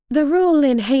The rule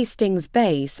in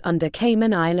Hastings-Bass under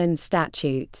Cayman Islands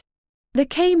statute. The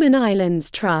Cayman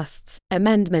Islands Trusts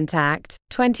Amendment Act,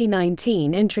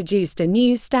 2019 introduced a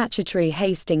new statutory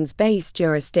Hastings-Bass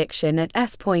jurisdiction at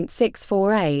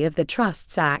S.64A of the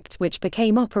Trusts Act, which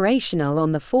became operational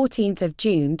on 14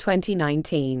 June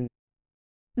 2019.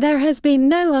 There has been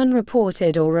no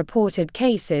unreported or reported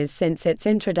cases since its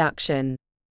introduction.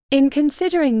 In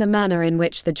considering the manner in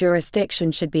which the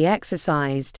jurisdiction should be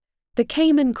exercised, the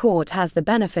Cayman Court has the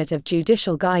benefit of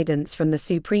judicial guidance from the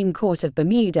Supreme Court of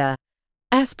Bermuda.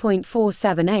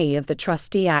 S.47A of the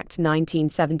Trustee Act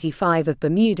 1975 of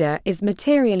Bermuda is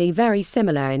materially very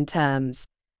similar in terms,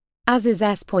 as is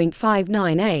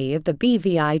S.59A of the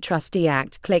BVI Trustee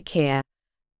Act. Click here.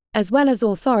 As well as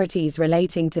authorities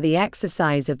relating to the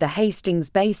exercise of the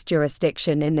Hastings-Bass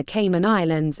jurisdiction in the Cayman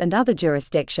Islands and other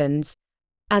jurisdictions,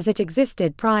 as it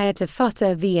existed prior to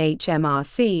Futta v.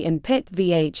 HMRC and Pitt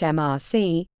v.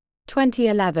 HMRC,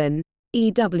 2011,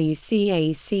 EWCACIV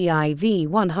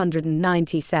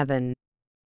 197.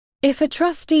 If a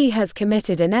trustee has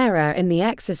committed an error in the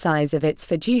exercise of its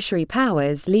fiduciary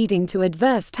powers leading to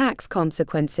adverse tax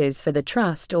consequences for the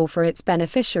trust or for its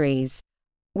beneficiaries,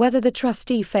 whether the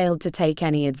trustee failed to take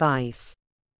any advice,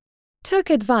 took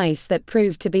advice that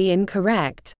proved to be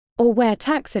incorrect, or where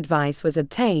tax advice was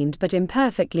obtained but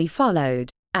imperfectly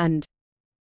followed, and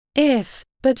if,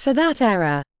 but for that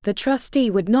error, the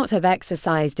trustee would not have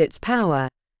exercised its power,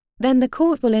 then the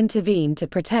court will intervene to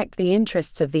protect the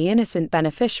interests of the innocent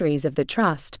beneficiaries of the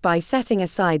trust by setting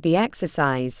aside the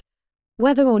exercise,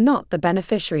 whether or not the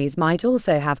beneficiaries might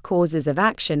also have causes of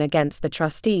action against the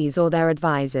trustees or their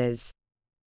advisors.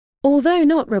 Although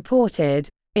not reported,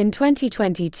 in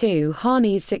 2022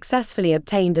 Harnes successfully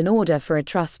obtained an order for a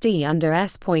trustee under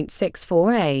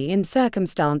S.64A in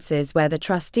circumstances where the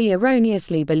trustee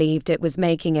erroneously believed it was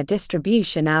making a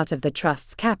distribution out of the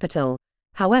trust's capital,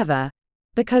 however,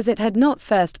 because it had not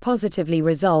first positively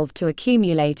resolved to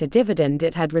accumulate a dividend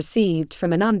it had received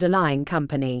from an underlying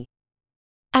company,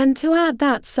 and to add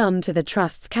that sum to the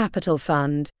trust's capital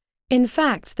fund. In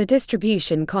fact, the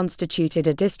distribution constituted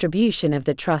a distribution of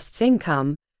the trust's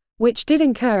income, which did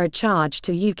incur a charge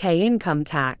to UK income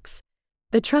tax.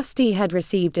 The trustee had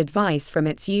received advice from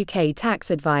its UK tax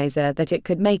advisor that it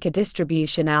could make a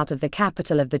distribution out of the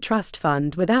capital of the trust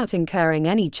fund without incurring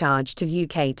any charge to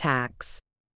UK tax.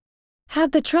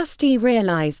 Had the trustee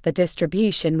realized the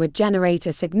distribution would generate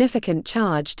a significant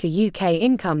charge to UK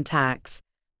income tax,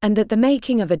 and that the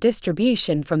making of a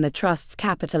distribution from the trust's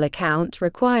capital account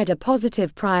required a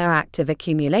positive prior act of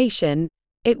accumulation,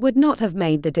 it would not have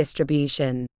made the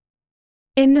distribution.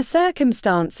 In the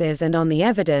circumstances and on the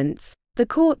evidence, the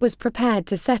court was prepared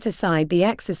to set aside the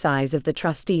exercise of the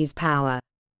trustee's power.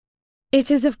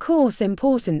 It is of course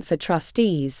important for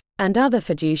trustees, and other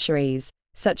fiduciaries,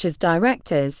 such as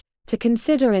directors, to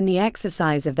consider in the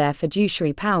exercise of their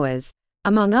fiduciary powers,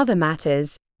 among other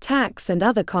matters, tax and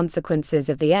other consequences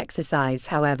of the exercise.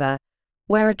 However,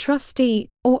 where a trustee,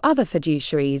 or other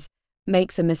fiduciaries,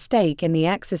 makes a mistake in the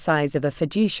exercise of a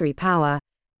fiduciary power,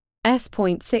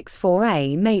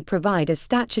 S.64A may provide a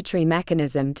statutory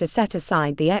mechanism to set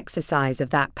aside the exercise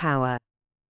of that power.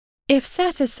 If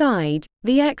set aside,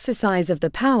 the exercise of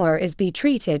the power is be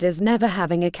treated as never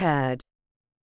having occurred.